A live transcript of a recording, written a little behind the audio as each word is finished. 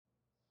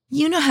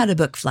You know how to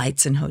book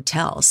flights and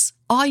hotels.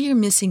 All you're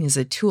missing is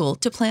a tool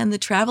to plan the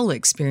travel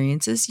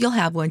experiences you'll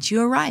have once you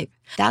arrive.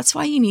 That's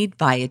why you need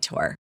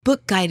Viator.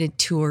 Book guided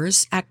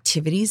tours,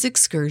 activities,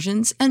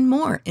 excursions, and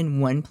more in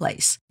one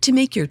place to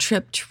make your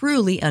trip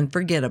truly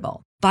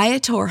unforgettable.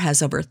 Viator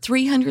has over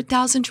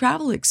 300,000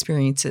 travel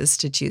experiences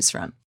to choose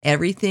from.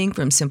 Everything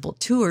from simple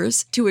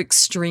tours to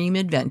extreme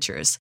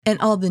adventures and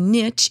all the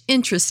niche,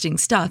 interesting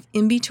stuff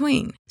in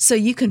between. So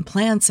you can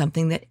plan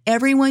something that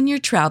everyone you're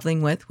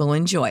traveling with will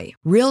enjoy.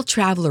 Real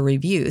traveler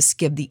reviews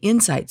give the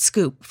inside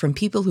scoop from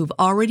people who've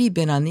already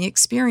been on the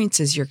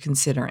experiences you're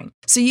considering.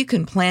 So you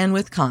can plan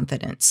with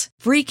confidence.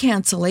 Free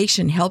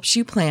cancellation helps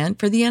you plan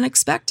for the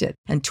unexpected.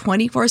 And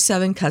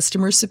 24/7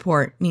 customer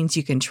support means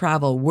you can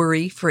travel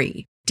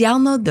worry-free.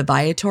 Download the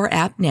Viator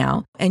app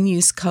now and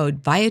use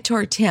code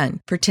Viator10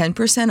 for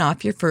 10%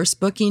 off your first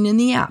booking in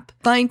the app.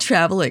 Find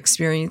travel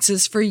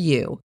experiences for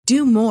you.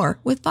 Do more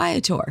with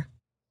Viator.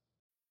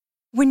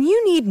 When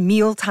you need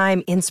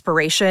mealtime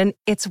inspiration,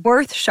 it's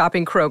worth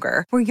shopping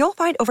Kroger, where you'll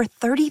find over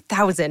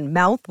 30,000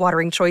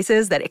 mouth-watering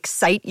choices that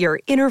excite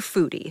your inner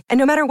foodie. And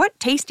no matter what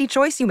tasty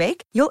choice you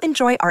make, you'll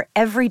enjoy our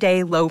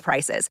everyday low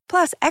prices,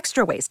 plus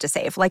extra ways to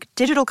save, like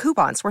digital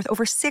coupons worth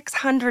over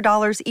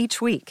 $600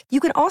 each week. You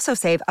can also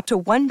save up to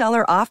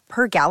 $1 off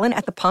per gallon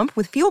at the pump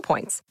with fuel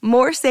points.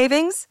 More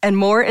savings and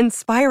more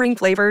inspiring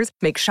flavors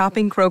make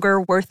shopping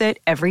Kroger worth it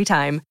every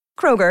time.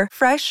 Kroger,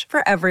 fresh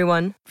for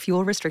everyone.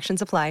 Fuel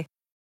restrictions apply.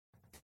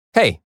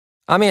 Hey,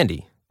 I'm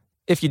Andy.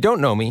 If you don't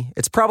know me,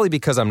 it's probably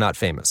because I'm not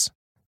famous.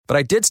 But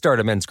I did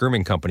start a men's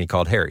grooming company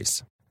called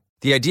Harry's.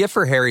 The idea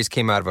for Harry's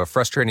came out of a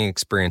frustrating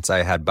experience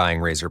I had buying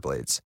razor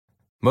blades.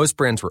 Most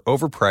brands were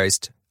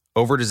overpriced,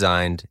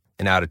 overdesigned,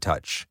 and out of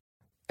touch.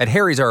 At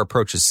Harry's, our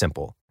approach is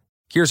simple.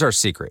 Here's our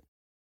secret.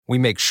 We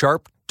make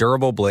sharp,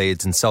 durable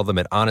blades and sell them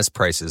at honest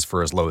prices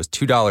for as low as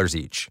 $2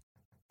 each.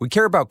 We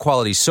care about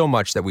quality so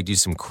much that we do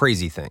some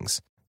crazy things,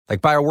 like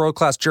buy a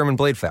world-class German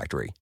blade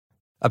factory.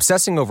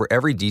 Obsessing over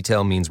every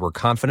detail means we're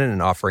confident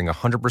in offering a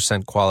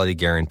 100% quality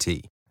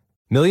guarantee.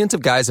 Millions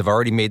of guys have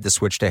already made the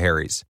switch to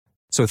Harry's,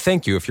 so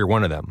thank you if you're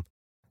one of them.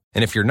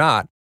 And if you're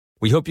not,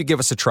 we hope you give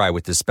us a try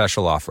with this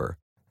special offer.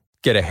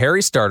 Get a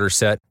Harry starter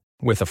set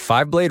with a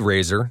 5-blade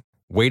razor,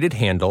 weighted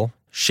handle,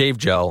 shave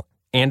gel,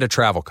 and a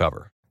travel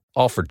cover,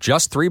 all for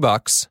just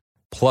 $3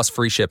 plus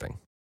free shipping.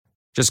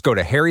 Just go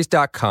to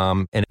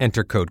harrys.com and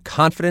enter code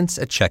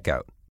CONFIDENCE at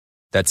checkout.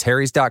 That's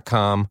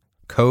harrys.com,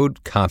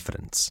 code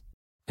CONFIDENCE.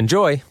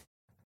 Enjoy!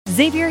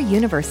 Xavier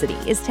University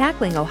is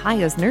tackling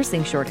Ohio's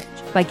nursing shortage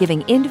by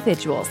giving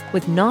individuals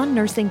with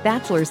non-nursing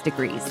bachelor's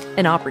degrees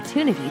an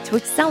opportunity to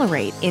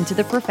accelerate into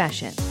the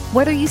profession.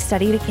 Whether you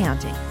studied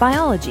accounting,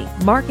 biology,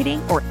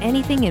 marketing, or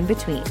anything in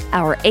between,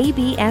 our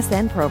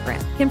ABSN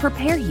program can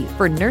prepare you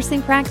for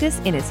nursing practice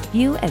in as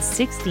few as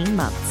 16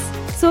 months.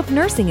 So if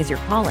nursing is your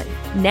calling,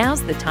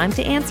 now's the time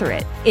to answer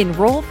it.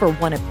 Enroll for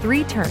one of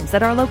 3 terms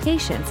at our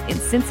locations in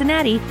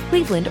Cincinnati,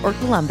 Cleveland, or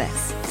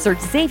Columbus.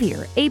 Search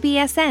Xavier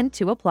ABSN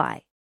to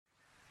apply.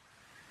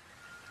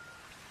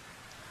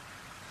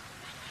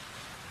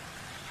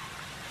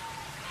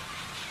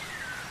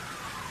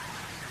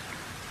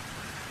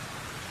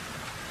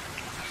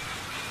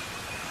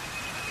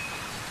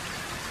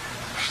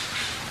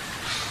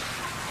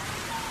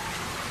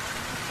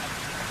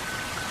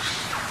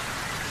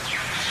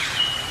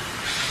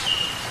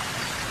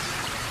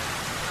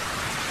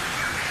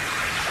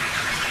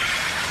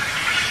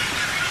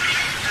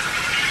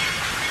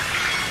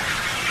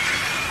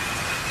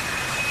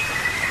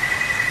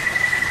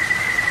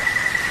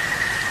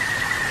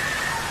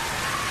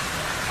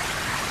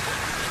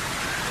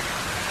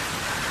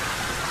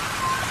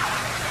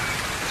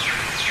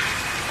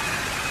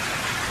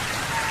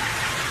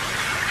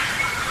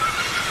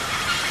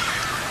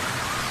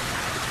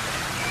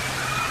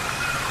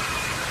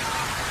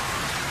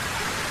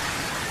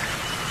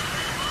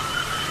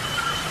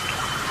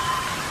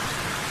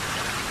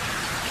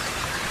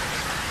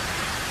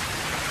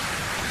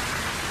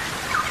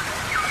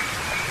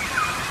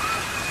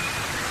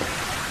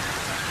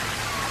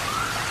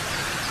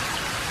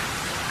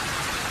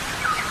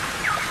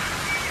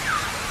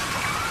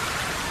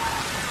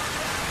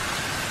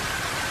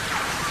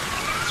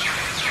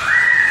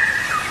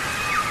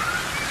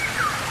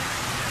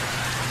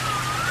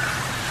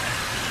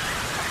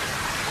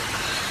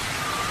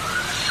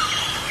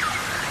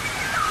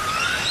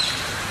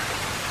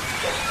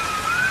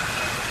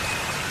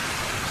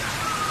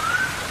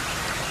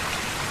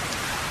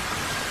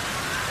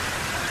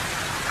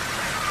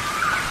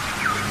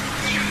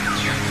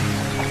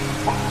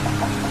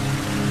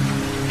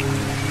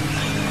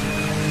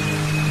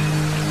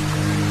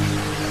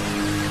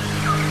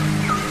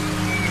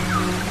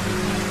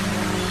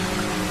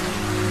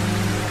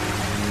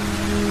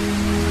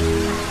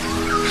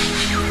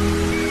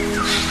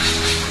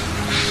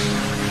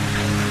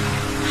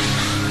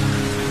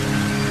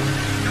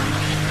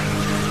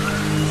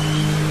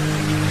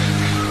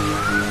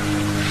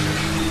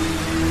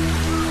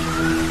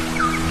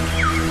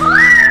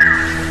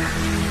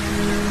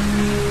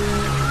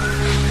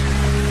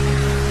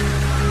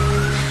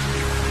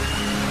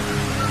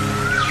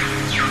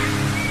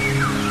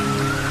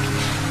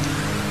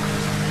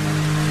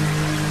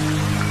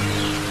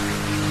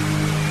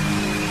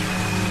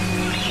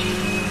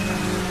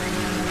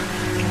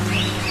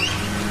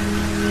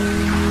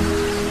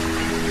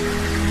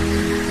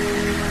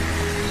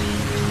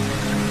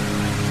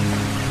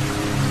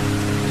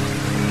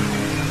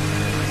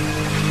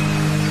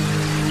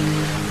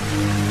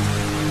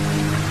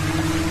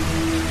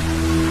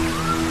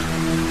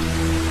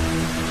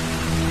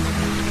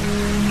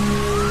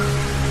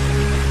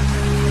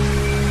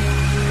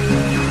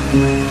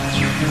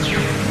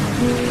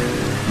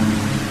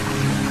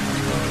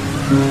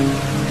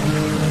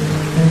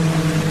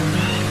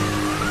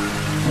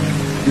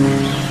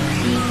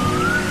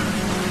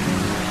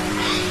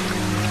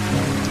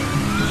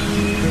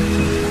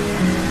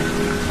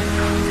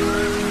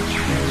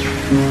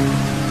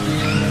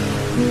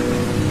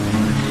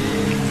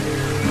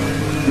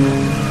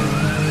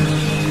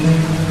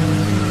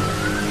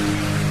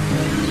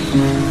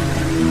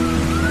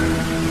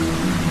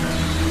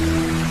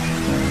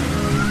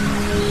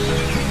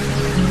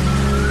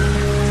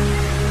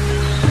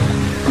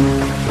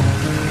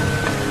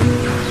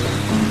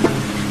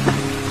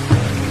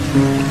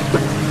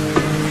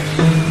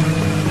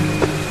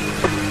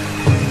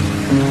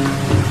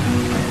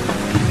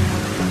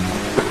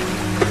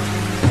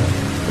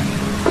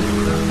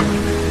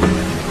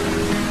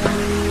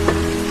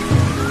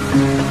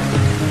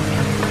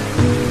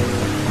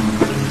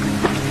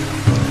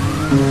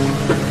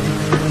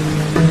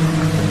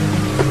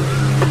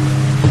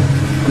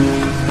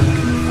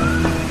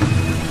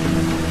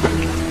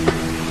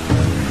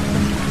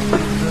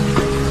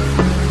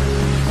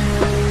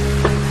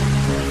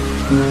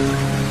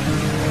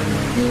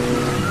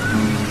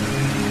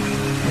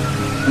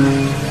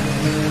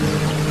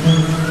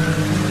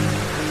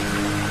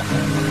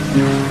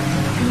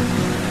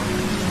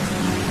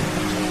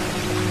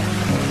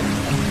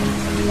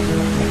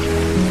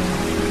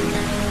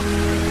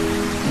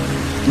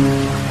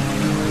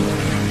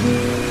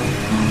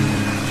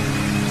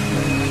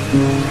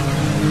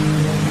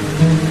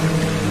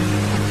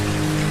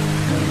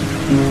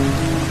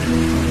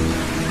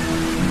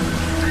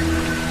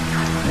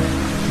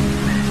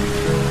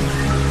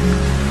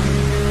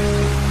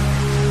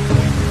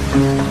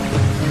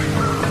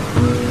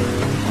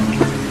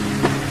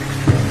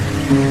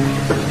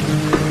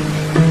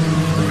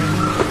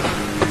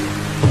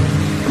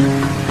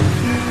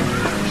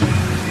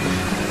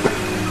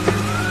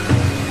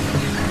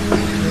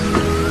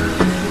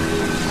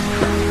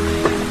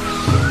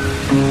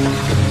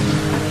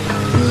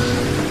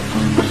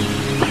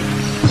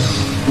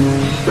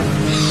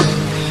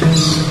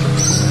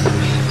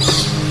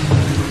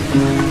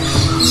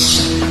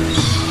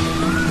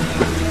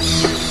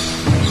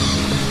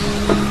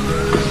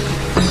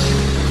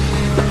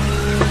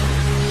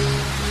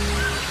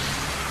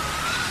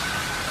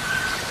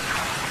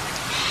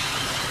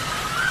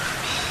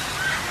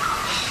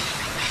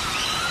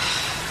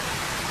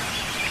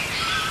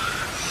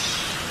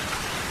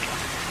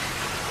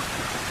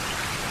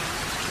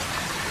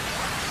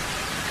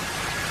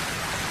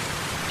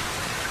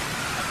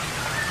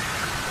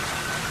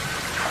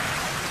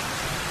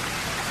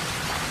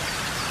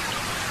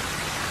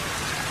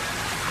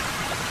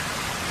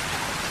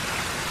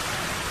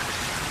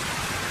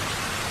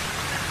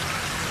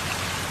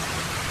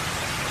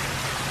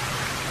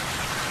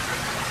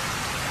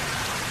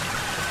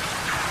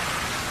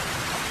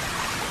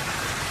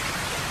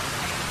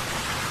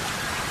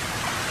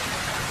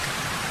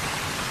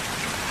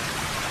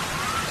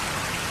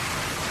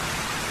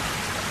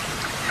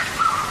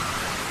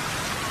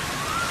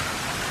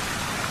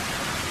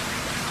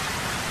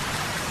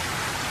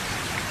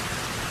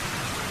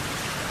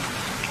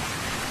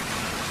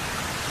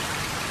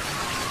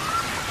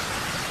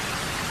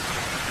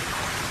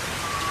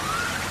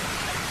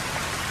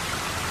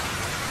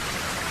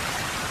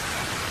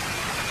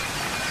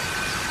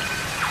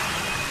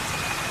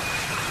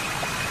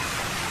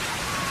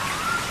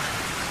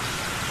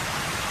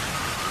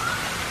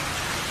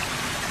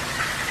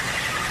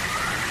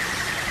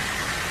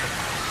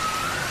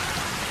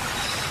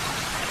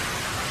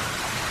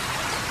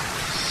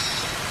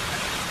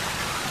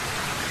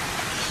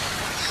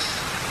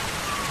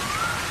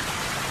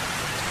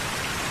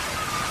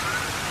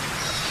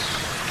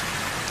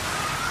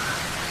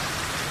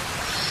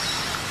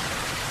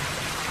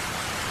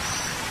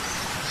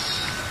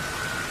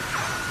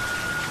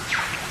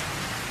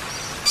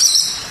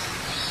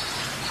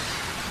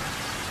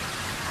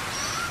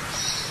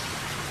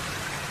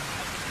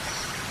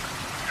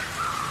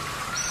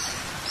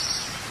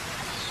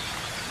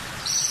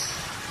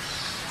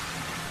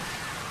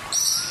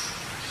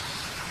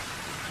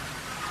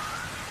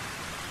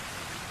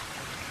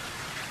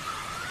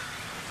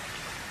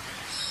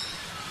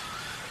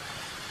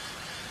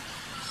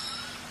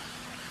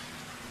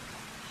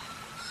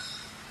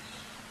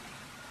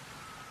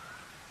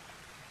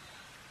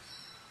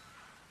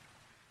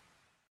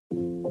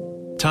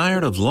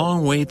 Tired of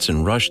long waits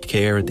and rushed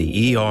care at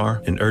the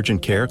ER and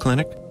urgent care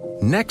clinic?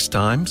 Next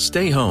time,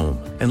 stay home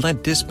and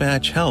let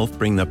Dispatch Health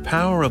bring the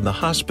power of the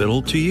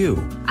hospital to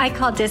you. I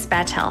call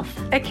Dispatch Health.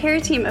 A care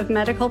team of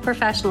medical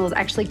professionals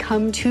actually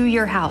come to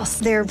your house.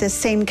 They're the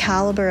same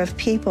caliber of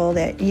people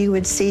that you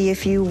would see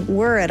if you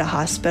were at a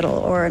hospital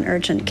or an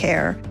urgent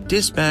care.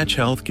 Dispatch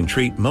Health can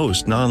treat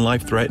most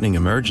non-life-threatening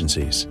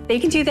emergencies. They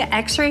can do the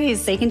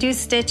x-rays, they can do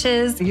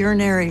stitches,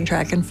 urinary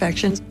tract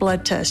infections,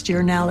 blood test,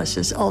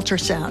 urinalysis,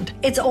 ultrasound.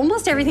 It's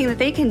almost everything that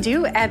they can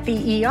do at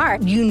the ER.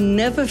 You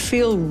never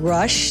feel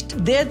rushed.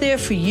 They're there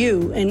for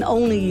you and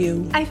only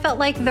you. I felt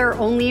like their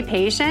only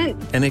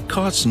patient. And it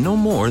costs no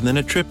more than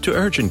a trip to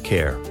urgent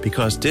care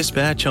because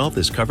Dispatch Health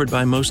is covered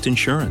by most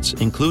insurance,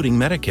 including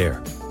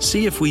Medicare.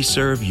 See if we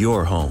serve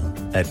your home.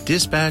 at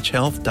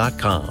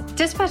DispatchHealth.com.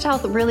 Dispatch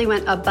Health really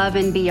went above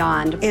and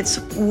beyond. It's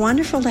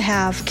wonderful to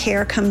have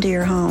care come to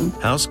your home.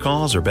 House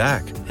calls are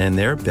back, and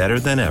they're better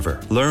than ever.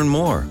 Learn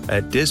more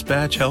at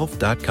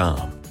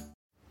DispatchHealth.com.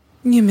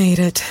 You made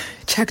it.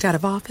 Checked out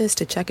of office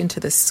to check into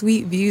the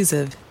sweet views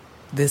of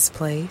this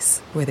place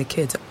where the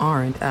kids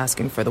aren't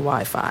asking for the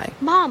Wi-Fi.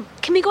 Mom,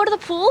 can we go to the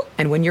pool?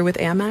 And when you're with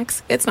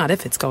Amex, it's not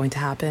if it's going to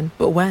happen,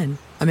 but when.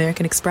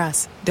 American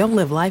Express. Don't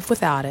live life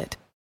without it.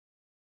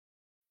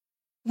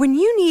 When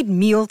you need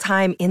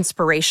mealtime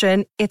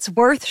inspiration, it's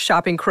worth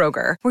shopping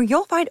Kroger, where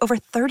you'll find over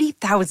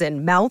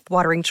 30,000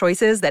 mouth-watering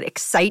choices that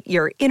excite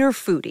your inner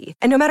foodie.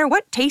 And no matter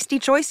what tasty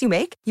choice you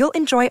make, you'll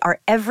enjoy our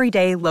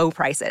everyday low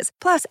prices,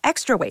 plus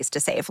extra ways to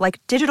save,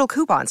 like digital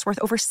coupons worth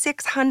over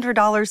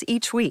 $600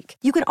 each week.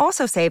 You can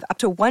also save up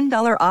to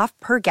 $1 off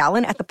per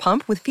gallon at the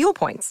pump with fuel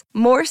points.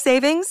 More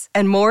savings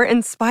and more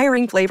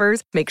inspiring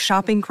flavors make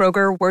shopping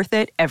Kroger worth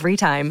it every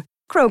time.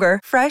 Kroger,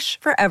 fresh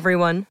for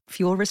everyone.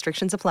 Fuel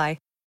restrictions apply.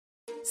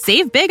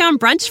 Save big on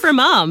brunch for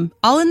mom,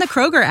 all in the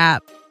Kroger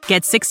app.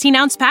 Get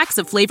 16-ounce packs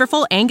of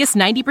flavorful Angus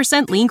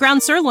 90% lean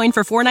ground sirloin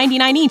for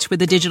 $4.99 each with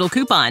a digital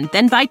coupon.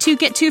 Then buy 2,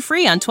 get 2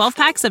 free on 12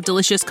 packs of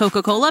delicious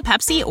Coca-Cola,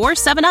 Pepsi, or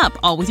 7-Up,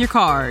 all with your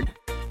card.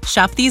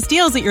 Shop these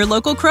deals at your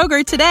local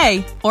Kroger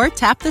today, or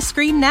tap the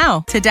screen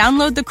now to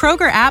download the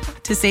Kroger app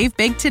to save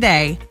big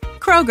today.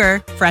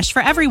 Kroger, fresh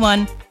for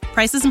everyone.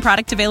 Prices and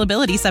product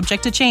availability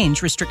subject to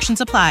change. Restrictions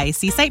apply.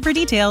 See site for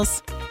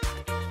details.